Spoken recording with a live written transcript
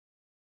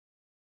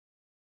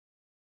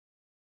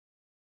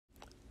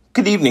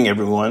Good evening,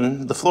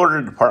 everyone. The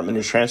Florida Department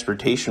of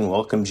Transportation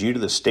welcomes you to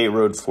the State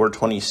Road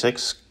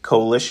 426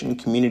 Coalition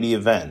Community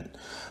Event.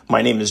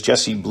 My name is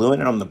Jesse Bluen,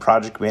 and I'm the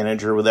project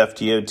manager with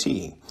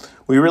FDOT.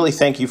 We really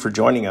thank you for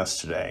joining us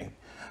today.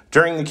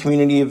 During the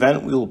community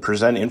event, we will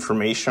present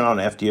information on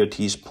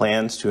FDOT's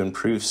plans to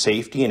improve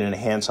safety and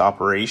enhance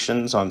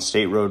operations on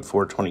State Road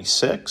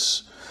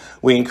 426.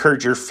 We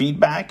encourage your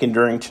feedback, and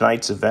during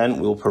tonight's event,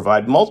 we will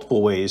provide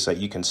multiple ways that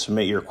you can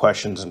submit your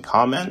questions and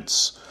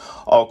comments.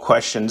 All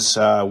questions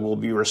will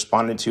be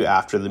responded to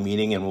after the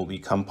meeting and will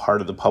become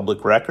part of the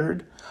public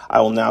record.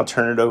 I will now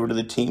turn it over to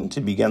the team to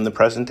begin the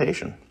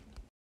presentation.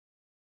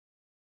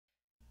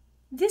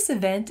 This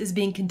event is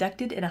being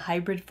conducted in a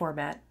hybrid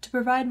format to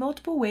provide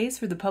multiple ways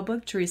for the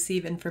public to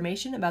receive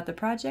information about the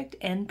project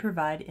and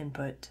provide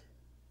input.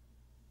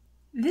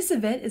 This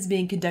event is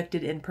being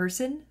conducted in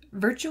person,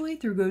 virtually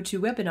through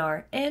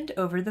GoToWebinar, and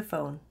over the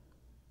phone.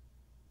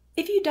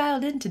 If you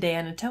dialed in today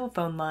on a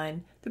telephone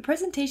line, the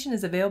presentation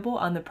is available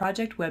on the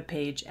project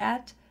webpage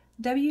at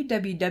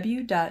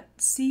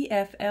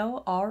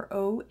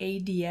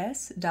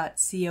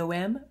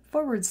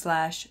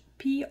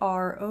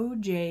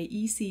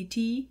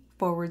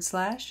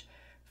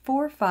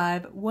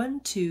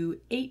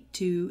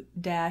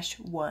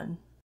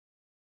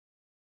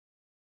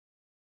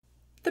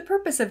The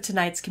purpose of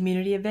tonight's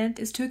community event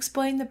is to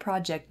explain the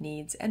project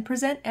needs and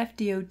present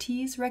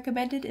FDOT's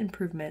recommended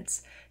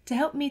improvements to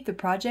help meet the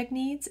project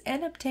needs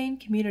and obtain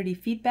community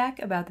feedback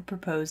about the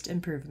proposed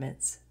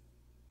improvements.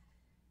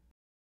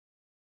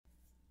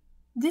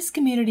 This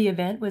community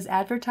event was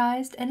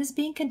advertised and is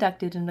being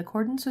conducted in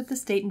accordance with the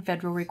state and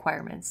federal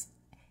requirements,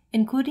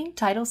 including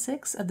Title VI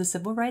of the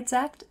Civil Rights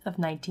Act of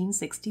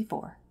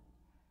 1964.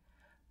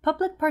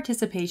 Public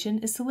participation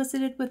is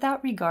solicited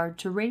without regard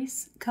to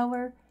race,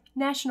 color,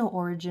 national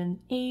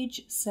origin,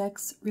 age,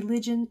 sex,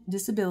 religion,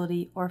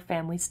 disability, or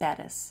family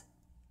status.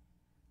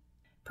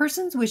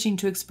 Persons wishing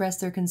to express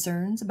their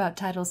concerns about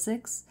Title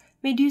VI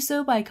may do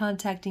so by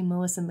contacting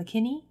Melissa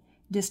McKinney,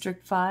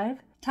 District 5,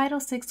 Title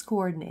VI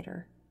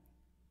Coordinator,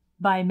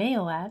 by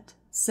mail at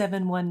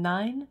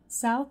 719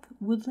 South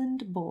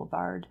Woodland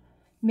Boulevard,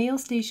 Mail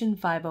Station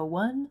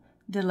 501,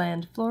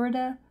 DeLand,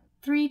 Florida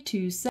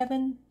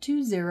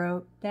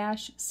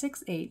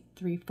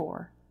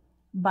 32720-6834,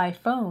 by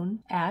phone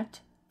at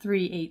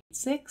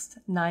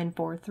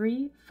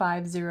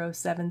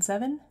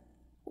 386-943-5077,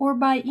 or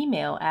by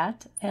email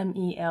at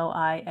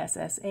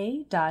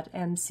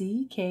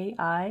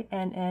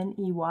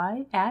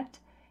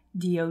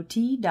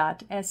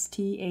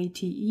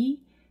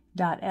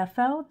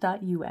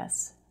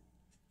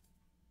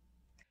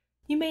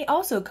You may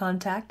also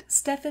contact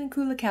Stefan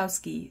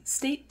Kulikowski,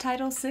 State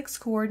Title VI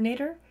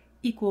Coordinator,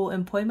 Equal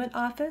Employment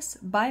Office,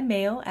 by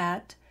mail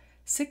at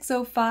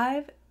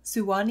 605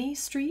 Suwannee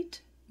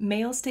Street,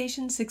 Mail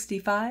Station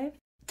 65,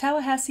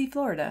 Tallahassee,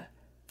 Florida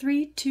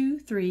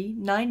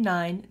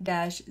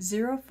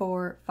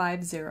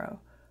 32399-0450,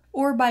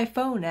 or by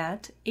phone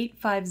at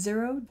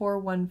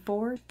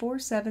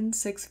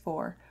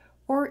 850-414-4764,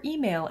 or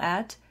email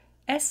at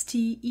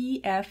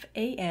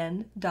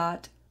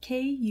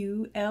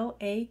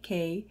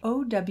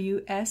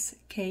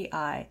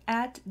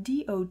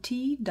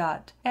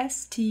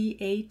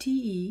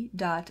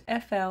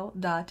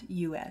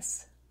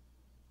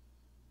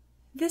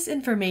This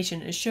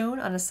information is shown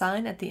on a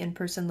sign at the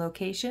in-person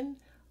location,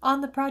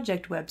 on the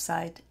project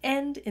website,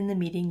 and in the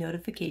meeting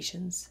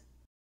notifications.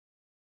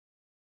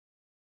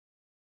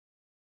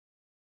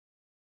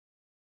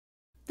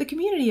 The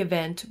community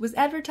event was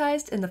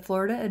advertised in the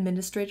Florida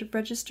Administrative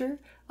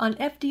Register, on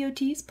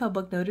FDOT's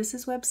Public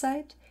Notices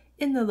website,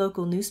 in the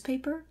local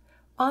newspaper,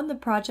 on the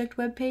project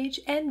webpage,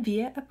 and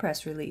via a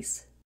press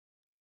release.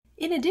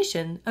 In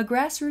addition, a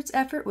grassroots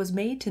effort was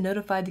made to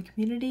notify the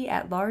community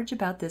at large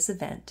about this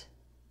event.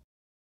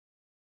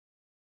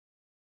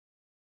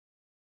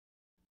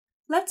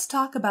 Let's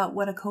talk about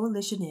what a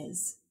coalition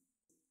is.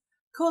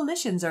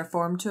 Coalitions are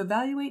formed to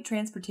evaluate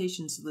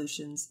transportation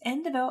solutions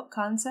and develop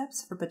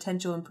concepts for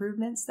potential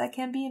improvements that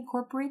can be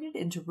incorporated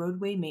into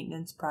roadway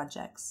maintenance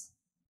projects.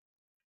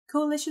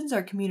 Coalitions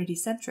are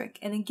community-centric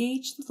and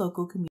engage the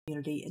local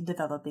community in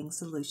developing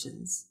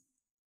solutions.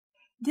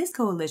 This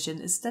coalition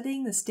is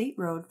studying the State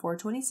Road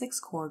 426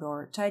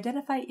 corridor to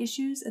identify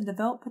issues and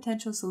develop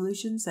potential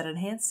solutions that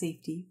enhance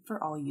safety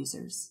for all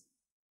users.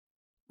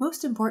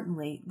 Most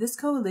importantly, this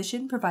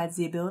coalition provides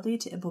the ability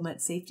to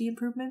implement safety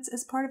improvements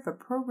as part of a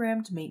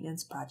programmed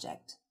maintenance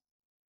project.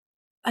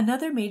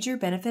 Another major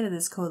benefit of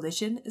this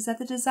coalition is that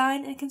the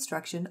design and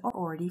construction are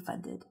already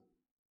funded.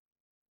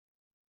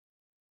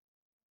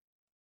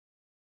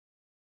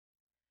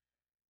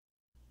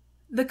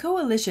 The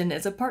coalition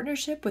is a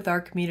partnership with our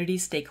community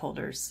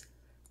stakeholders.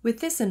 With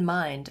this in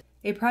mind,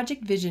 a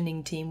project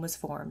visioning team was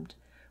formed,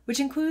 which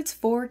includes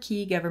 4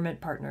 key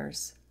government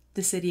partners: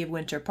 the City of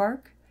Winter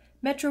Park,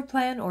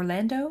 Metroplan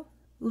Orlando,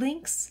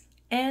 Lynx,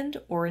 and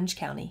Orange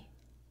County.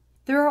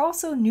 There are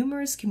also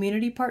numerous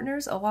community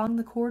partners along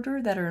the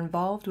corridor that are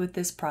involved with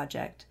this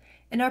project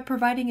and are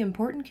providing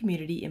important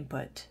community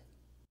input.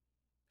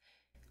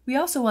 We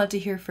also want to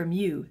hear from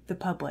you, the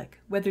public,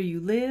 whether you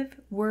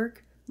live,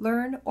 work,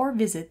 learn, or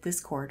visit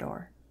this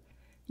corridor.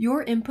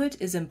 Your input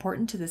is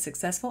important to the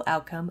successful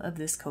outcome of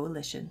this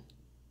coalition.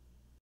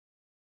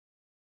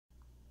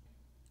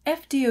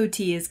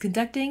 FDOT is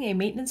conducting a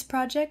maintenance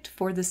project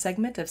for the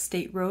segment of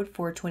State Road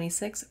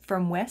 426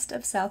 from west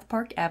of South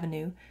Park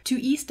Avenue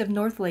to east of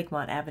North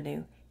Lakemont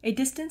Avenue, a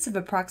distance of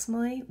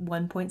approximately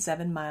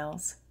 1.7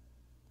 miles.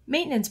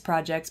 Maintenance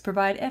projects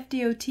provide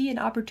FDOT an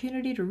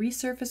opportunity to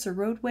resurface a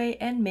roadway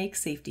and make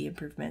safety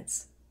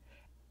improvements.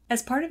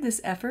 As part of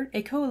this effort,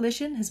 a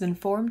coalition has been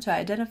formed to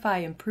identify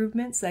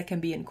improvements that can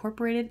be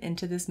incorporated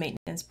into this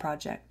maintenance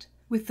project,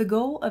 with the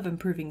goal of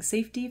improving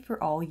safety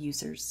for all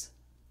users.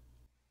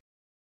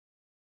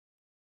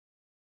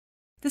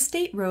 The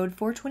State Road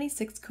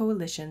 426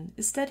 Coalition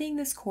is studying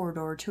this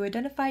corridor to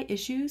identify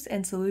issues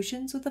and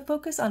solutions with a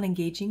focus on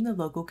engaging the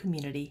local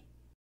community.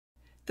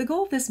 The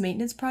goal of this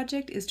maintenance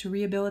project is to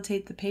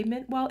rehabilitate the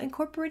pavement while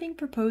incorporating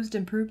proposed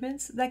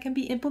improvements that can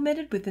be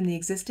implemented within the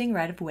existing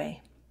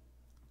right-of-way.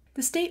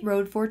 The State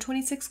Road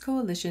 426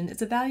 Coalition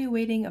is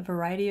evaluating a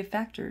variety of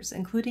factors,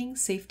 including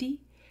safety,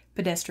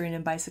 pedestrian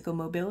and bicycle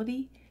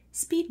mobility,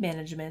 speed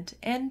management,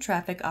 and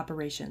traffic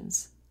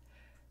operations.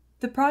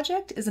 The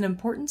project is an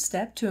important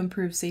step to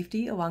improve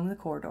safety along the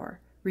corridor,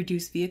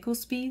 reduce vehicle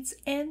speeds,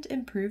 and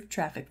improve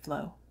traffic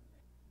flow.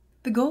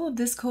 The goal of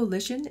this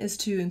coalition is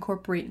to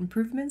incorporate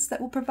improvements that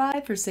will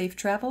provide for safe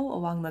travel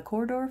along the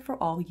corridor for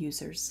all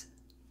users.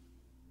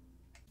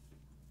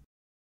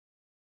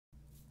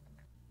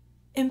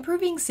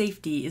 Improving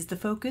safety is the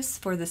focus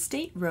for the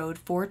State Road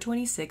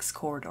 426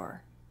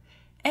 corridor.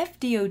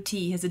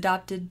 FDOT has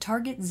adopted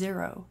Target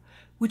Zero,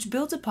 which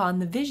builds upon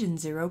the Vision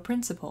Zero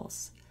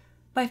principles,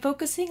 by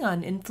focusing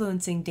on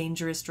influencing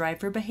dangerous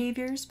driver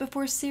behaviors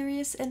before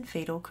serious and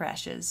fatal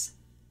crashes.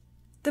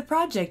 The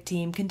project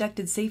team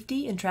conducted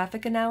safety and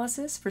traffic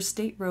analysis for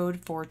State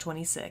Road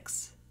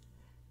 426.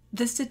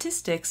 The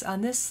statistics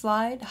on this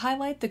slide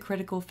highlight the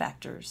critical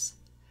factors.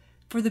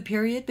 For the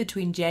period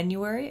between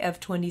January of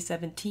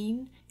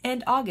 2017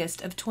 and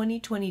August of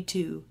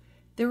 2022,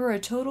 there were a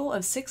total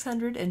of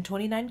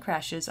 629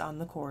 crashes on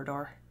the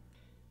corridor.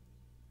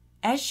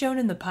 As shown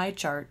in the pie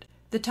chart,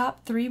 the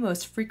top 3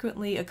 most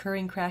frequently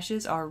occurring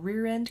crashes are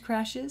rear-end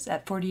crashes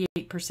at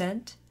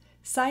 48%,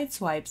 side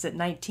swipes at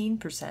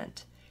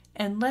 19%,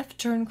 and left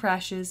turn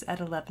crashes at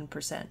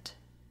 11%.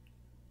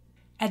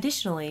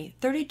 Additionally,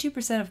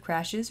 32% of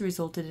crashes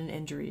resulted in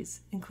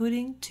injuries,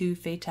 including 2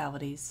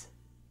 fatalities.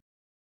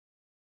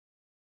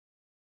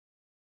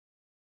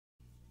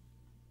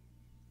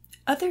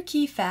 Other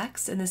key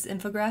facts in this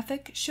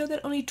infographic show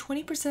that only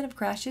 20% of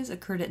crashes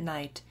occurred at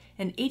night,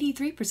 and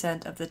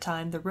 83% of the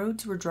time the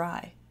roads were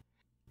dry.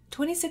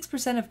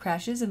 26% of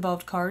crashes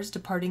involved cars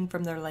departing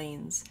from their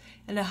lanes,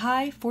 and a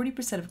high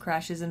 40% of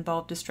crashes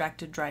involved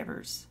distracted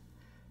drivers.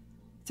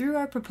 Through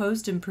our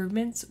proposed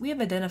improvements, we have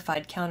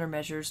identified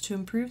countermeasures to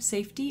improve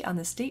safety on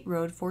the State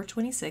Road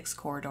 426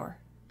 corridor.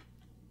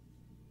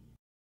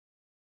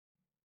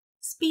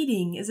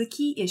 Speeding is a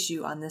key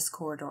issue on this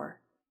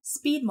corridor.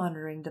 Speed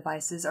monitoring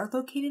devices are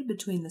located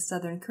between the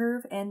Southern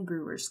Curve and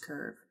Brewers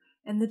Curve,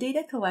 and the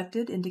data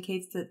collected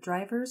indicates that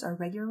drivers are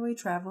regularly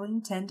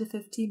traveling 10 to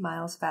 15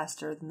 miles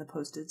faster than the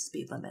posted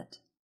speed limit.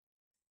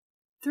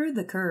 Through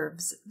the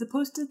curves, the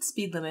posted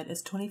speed limit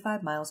is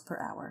 25 miles per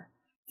hour.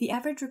 The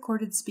average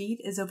recorded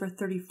speed is over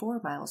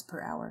 34 miles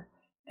per hour.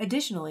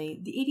 Additionally,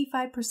 the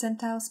 85th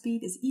percentile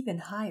speed is even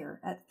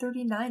higher at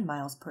 39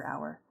 miles per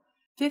hour.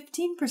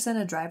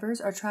 15% of drivers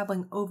are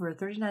traveling over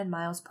 39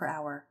 miles per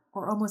hour,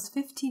 or almost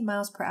 15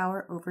 miles per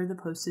hour over the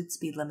posted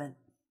speed limit.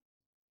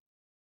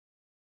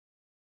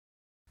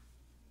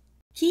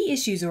 Key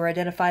issues were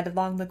identified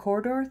along the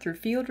corridor through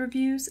field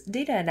reviews,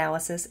 data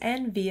analysis,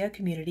 and via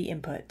community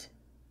input.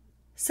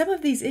 Some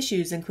of these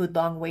issues include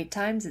long wait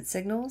times at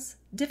signals,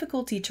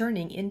 difficulty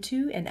turning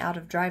into and out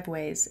of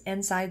driveways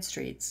and side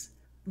streets,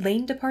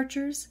 lane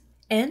departures,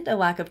 and a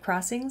lack of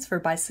crossings for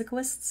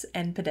bicyclists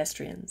and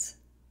pedestrians.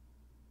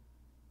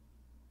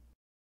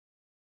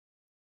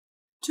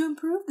 To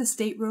improve the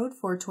State Road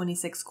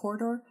 426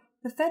 corridor,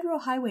 the Federal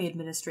Highway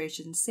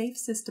Administration's Safe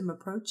System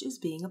approach is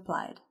being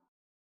applied.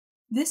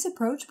 This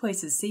approach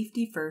places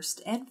safety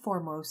first and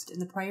foremost in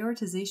the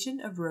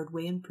prioritization of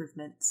roadway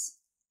improvements.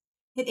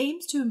 It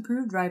aims to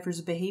improve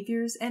drivers'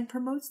 behaviors and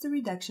promotes the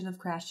reduction of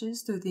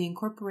crashes through the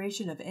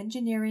incorporation of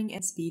engineering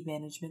and speed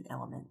management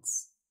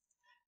elements.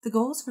 The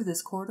goals for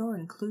this corridor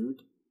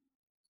include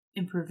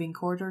improving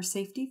corridor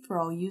safety for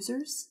all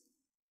users,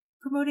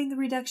 promoting the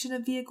reduction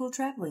of vehicle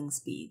traveling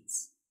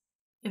speeds,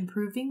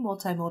 improving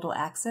multimodal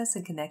access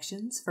and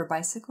connections for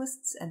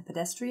bicyclists and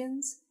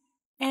pedestrians,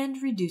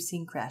 and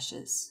reducing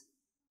crashes.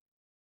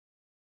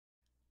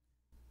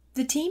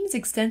 The team's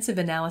extensive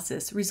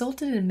analysis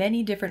resulted in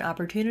many different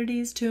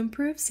opportunities to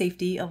improve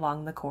safety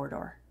along the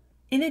corridor.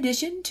 In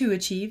addition to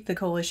achieve the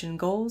coalition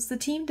goals, the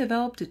team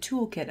developed a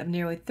toolkit of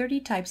nearly 30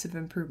 types of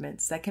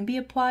improvements that can be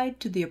applied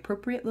to the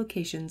appropriate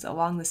locations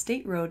along the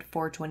State Road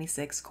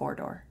 426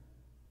 corridor.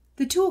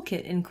 The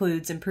toolkit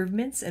includes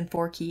improvements in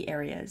 4 key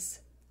areas: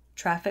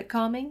 traffic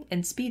calming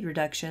and speed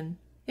reduction,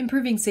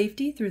 improving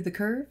safety through the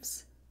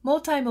curves,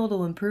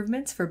 multimodal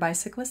improvements for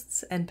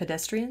bicyclists and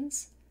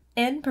pedestrians,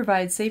 and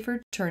provide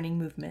safer turning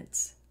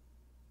movements.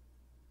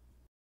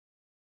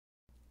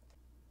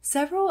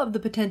 Several of the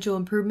potential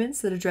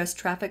improvements that address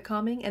traffic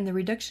calming and the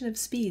reduction of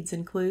speeds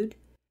include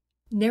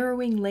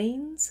narrowing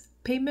lanes,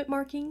 pavement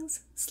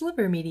markings,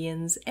 sliver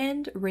medians,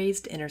 and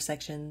raised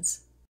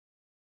intersections.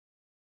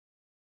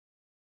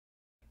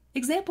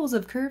 Examples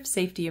of curve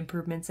safety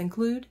improvements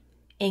include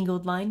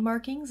angled line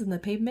markings in the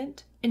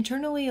pavement,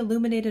 internally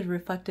illuminated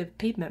reflective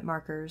pavement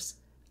markers,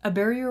 a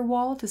barrier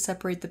wall to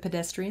separate the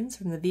pedestrians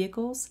from the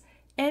vehicles,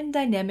 and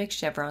dynamic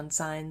chevron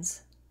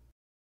signs.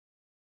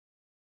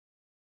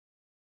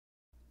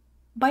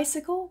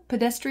 Bicycle,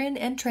 pedestrian,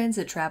 and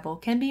transit travel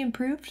can be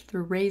improved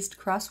through raised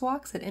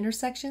crosswalks at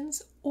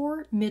intersections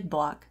or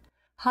mid-block,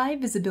 high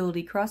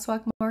visibility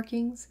crosswalk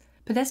markings,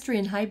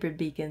 pedestrian hybrid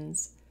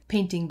beacons,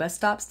 painting bus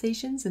stop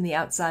stations in the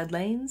outside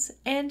lanes,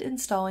 and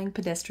installing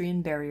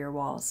pedestrian barrier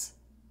walls.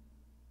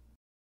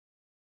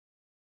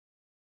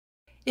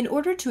 In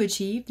order to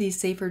achieve these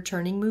safer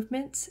turning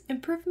movements,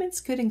 improvements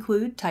could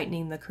include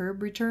tightening the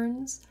curb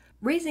returns,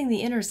 raising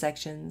the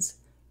intersections,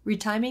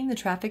 retiming the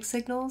traffic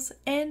signals,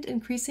 and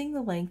increasing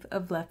the length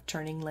of left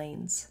turning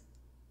lanes.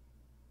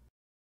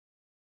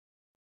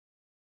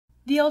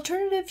 The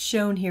alternatives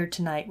shown here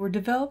tonight were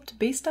developed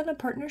based on a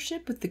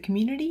partnership with the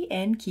community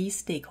and key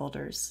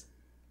stakeholders.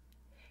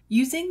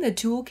 Using the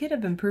toolkit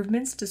of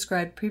improvements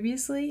described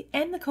previously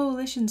and the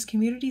Coalition's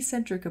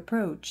community-centric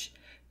approach,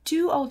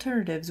 2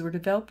 alternatives were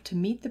developed to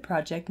meet the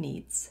project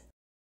needs.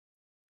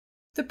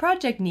 The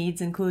project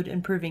needs include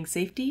improving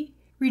safety,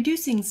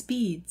 reducing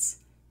speeds,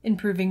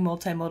 improving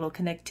multimodal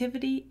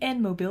connectivity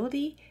and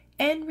mobility,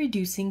 and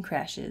reducing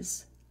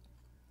crashes.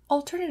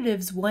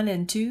 Alternatives 1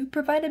 and 2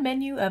 provide a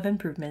menu of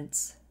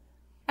improvements.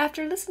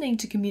 After listening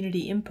to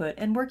community input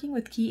and working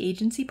with key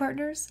agency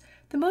partners,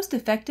 the most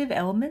effective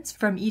elements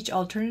from each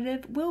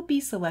alternative will be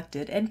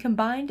selected and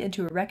combined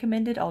into a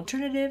recommended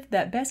alternative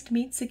that best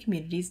meets the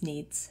community's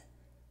needs.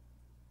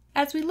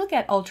 As we look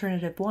at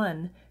Alternative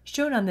 1,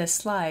 shown on this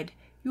slide,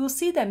 you will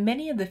see that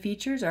many of the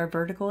features are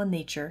vertical in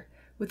nature,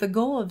 with the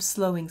goal of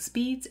slowing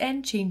speeds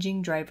and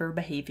changing driver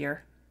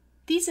behavior.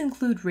 These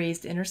include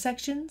raised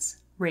intersections,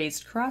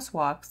 raised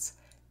crosswalks,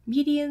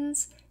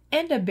 medians,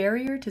 and a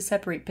barrier to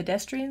separate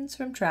pedestrians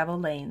from travel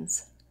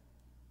lanes.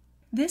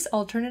 This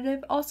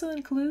alternative also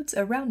includes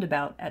a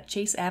roundabout at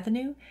Chase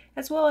Avenue,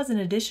 as well as an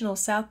additional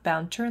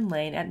southbound turn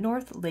lane at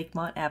North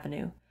Lakemont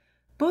Avenue,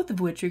 both of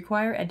which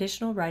require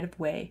additional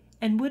right-of-way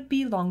and would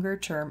be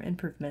longer-term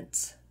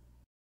improvements.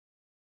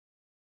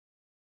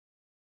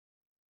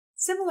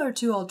 Similar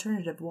to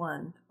Alternative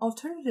 1,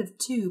 Alternative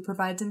 2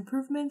 provides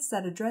improvements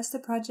that address the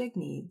project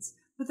needs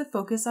with a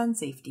focus on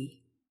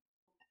safety.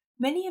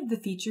 Many of the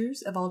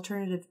features of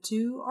Alternative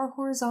 2 are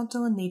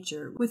horizontal in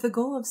nature with the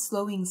goal of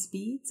slowing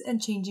speeds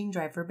and changing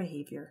driver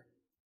behavior.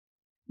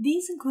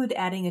 These include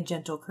adding a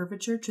gentle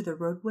curvature to the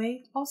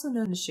roadway, also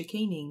known as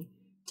chicaning,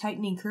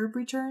 tightening curb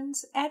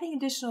returns, adding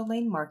additional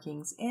lane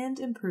markings,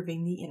 and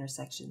improving the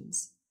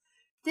intersections.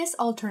 This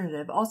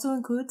alternative also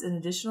includes an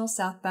additional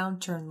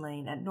southbound turn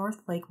lane at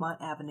North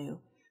Lakemont Avenue,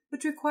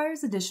 which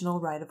requires additional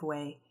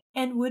right-of-way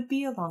and would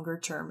be a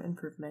longer-term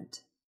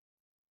improvement.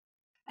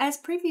 As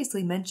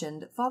previously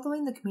mentioned,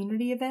 following the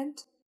community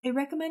event, a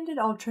recommended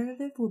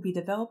alternative will be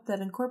developed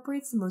that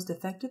incorporates the most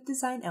effective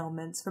design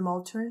elements from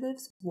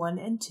Alternatives 1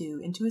 and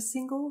 2 into a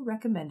single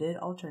recommended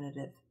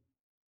alternative.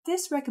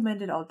 This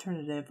recommended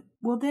alternative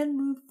will then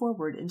move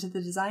forward into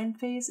the design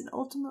phase and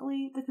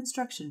ultimately the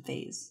construction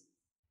phase.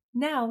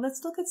 Now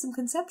let's look at some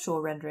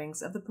conceptual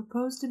renderings of the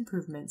proposed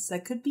improvements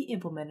that could be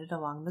implemented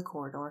along the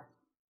corridor.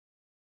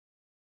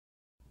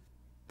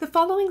 The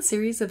following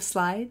series of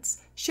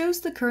slides shows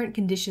the current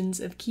conditions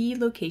of key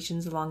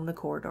locations along the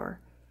corridor.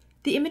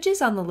 The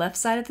images on the left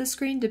side of the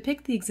screen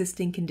depict the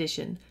existing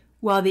condition,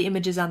 while the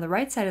images on the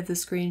right side of the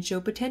screen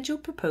show potential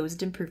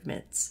proposed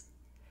improvements.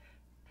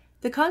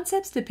 The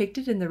concepts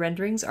depicted in the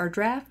renderings are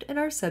draft and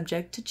are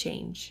subject to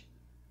change.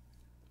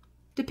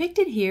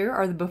 Depicted here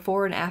are the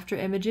before and after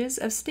images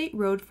of State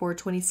Road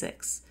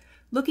 426,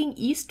 looking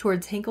east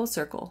towards Hinkle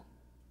Circle.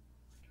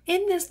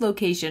 In this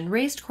location,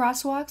 raised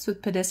crosswalks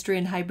with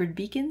pedestrian hybrid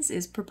beacons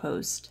is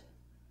proposed.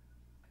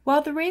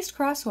 While the raised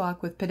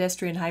crosswalk with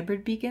pedestrian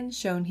hybrid beacons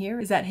shown here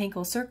is at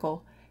Hinkle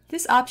Circle,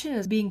 this option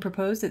is being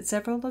proposed at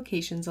several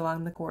locations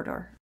along the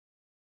corridor.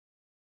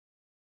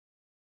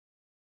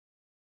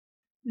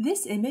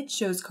 This image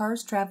shows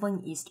cars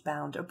traveling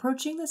eastbound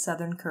approaching the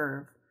southern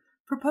curve.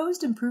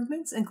 Proposed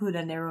improvements include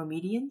a narrow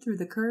median through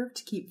the curve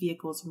to keep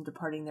vehicles from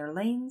departing their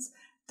lanes,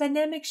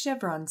 dynamic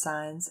chevron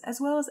signs, as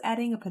well as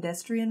adding a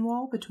pedestrian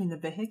wall between the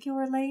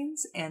vehicular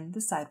lanes and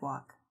the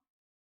sidewalk.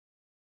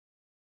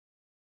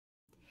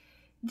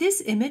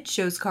 This image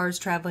shows cars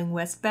traveling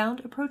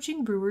westbound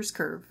approaching Brewer's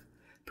Curve.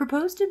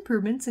 Proposed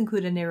improvements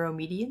include a narrow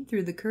median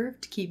through the curve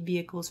to keep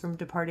vehicles from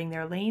departing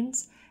their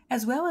lanes,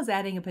 as well as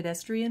adding a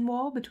pedestrian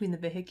wall between the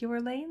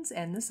vehicular lanes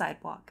and the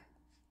sidewalk.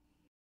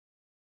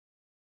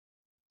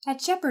 At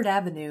Shepherd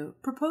Avenue,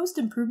 proposed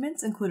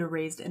improvements include a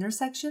raised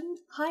intersection,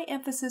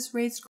 high-emphasis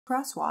raised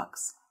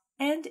crosswalks,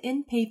 and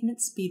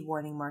in-pavement speed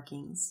warning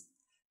markings.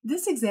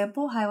 This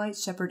example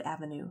highlights Shepherd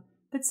Avenue,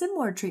 but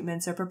similar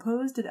treatments are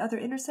proposed at other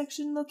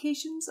intersection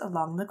locations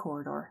along the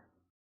corridor.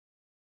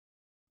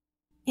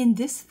 In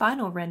this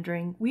final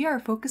rendering, we are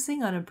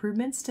focusing on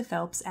improvements to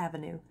Phelps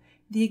Avenue.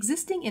 The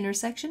existing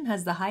intersection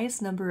has the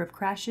highest number of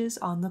crashes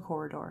on the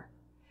corridor.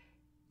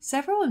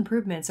 Several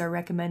improvements are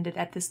recommended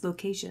at this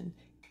location,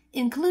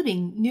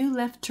 including new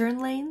left turn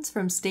lanes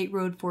from State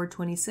Road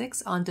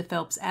 426 onto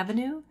Phelps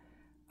Avenue,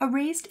 a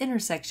raised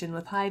intersection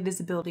with high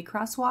visibility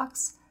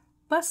crosswalks,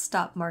 bus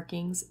stop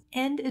markings,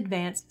 and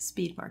advanced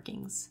speed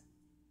markings.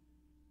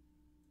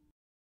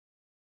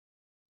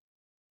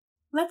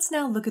 Let's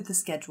now look at the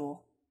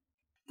schedule.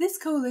 This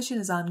coalition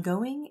is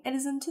ongoing and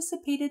is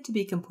anticipated to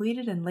be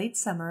completed in late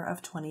summer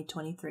of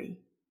 2023.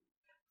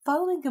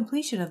 Following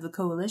completion of the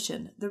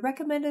coalition, the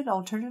recommended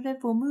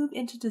alternative will move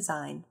into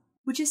design,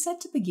 which is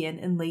set to begin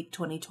in late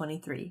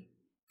 2023.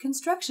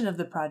 Construction of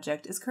the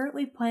project is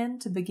currently planned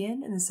to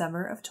begin in the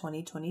summer of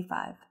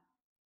 2025.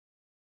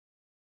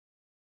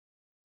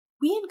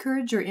 We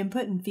encourage your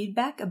input and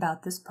feedback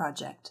about this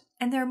project,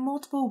 and there are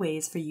multiple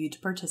ways for you to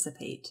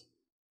participate.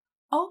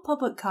 All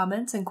public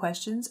comments and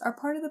questions are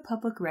part of the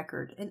public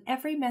record, and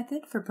every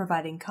method for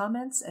providing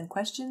comments and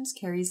questions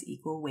carries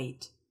equal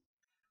weight.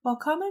 While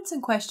comments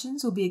and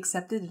questions will be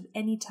accepted at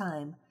any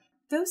time,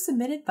 those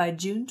submitted by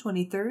June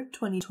 23,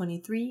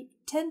 2023,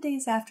 10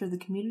 days after the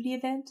community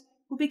event,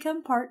 will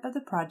become part of the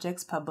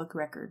project's public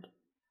record.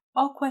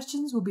 All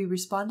questions will be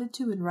responded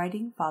to in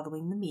writing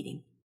following the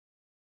meeting.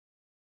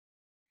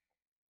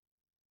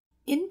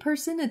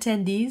 In-person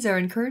attendees are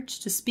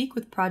encouraged to speak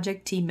with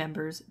project team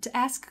members to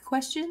ask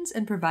questions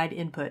and provide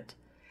input.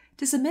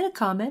 To submit a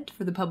comment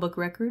for the public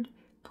record,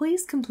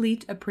 please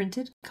complete a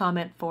printed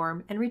comment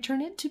form and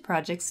return it to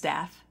project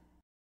staff.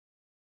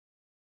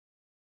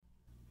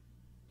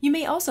 You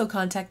may also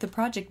contact the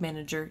project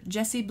manager,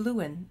 Jessie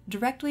Bluin,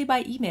 directly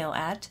by email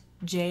at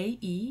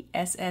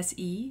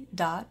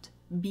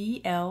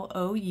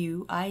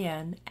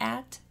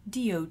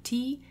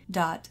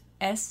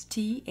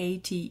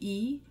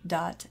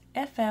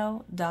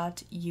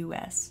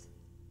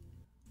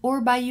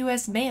or by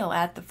U.S. mail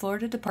at the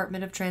Florida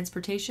Department of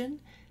Transportation,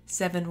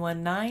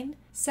 719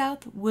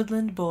 South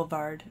Woodland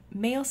Boulevard,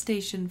 Mail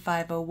Station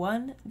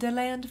 501,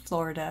 DeLand,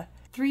 Florida,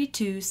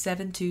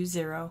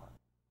 32720.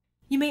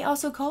 You may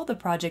also call the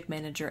project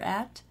manager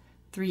at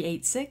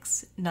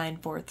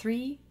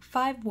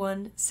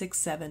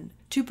 386-943-5167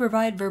 to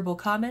provide verbal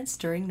comments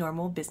during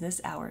normal business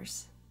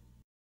hours.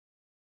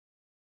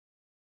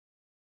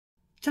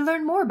 To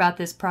learn more about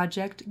this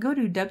project, go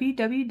to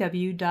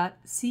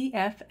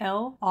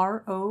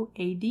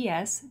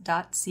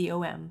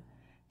www.cflroads.com.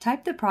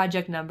 Type the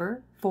project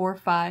number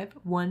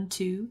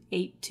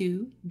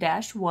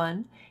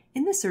 451282-1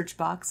 in the search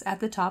box at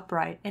the top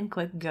right and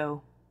click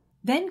Go.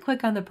 Then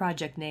click on the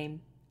project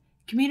name.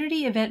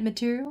 Community event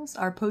materials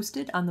are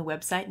posted on the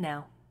website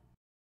now.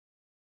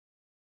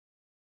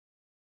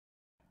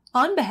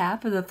 On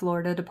behalf of the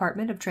Florida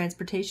Department of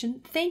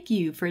Transportation, thank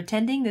you for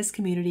attending this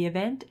community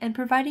event and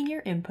providing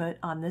your input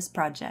on this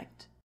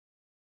project.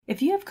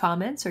 If you have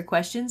comments or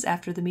questions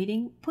after the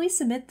meeting, please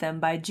submit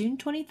them by June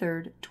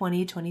 23,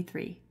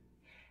 2023.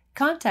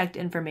 Contact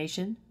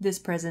information, this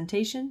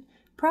presentation,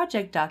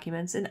 project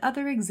documents, and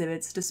other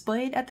exhibits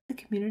displayed at the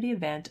community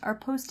event are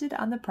posted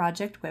on the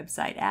project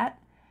website at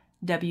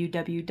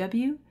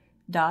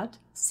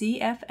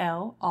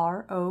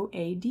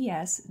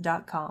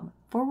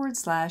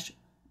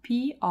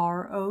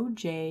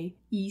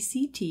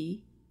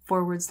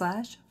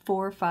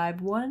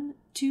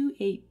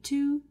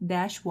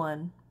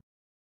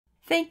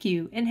Thank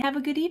you and have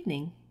a good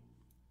evening.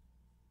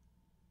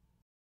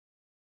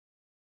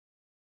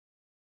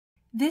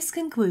 This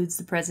concludes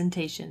the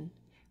presentation.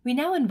 We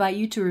now invite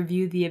you to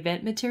review the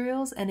event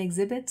materials and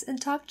exhibits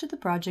and talk to the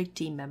project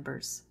team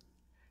members.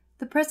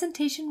 The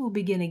presentation will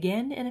begin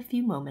again in a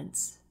few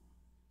moments.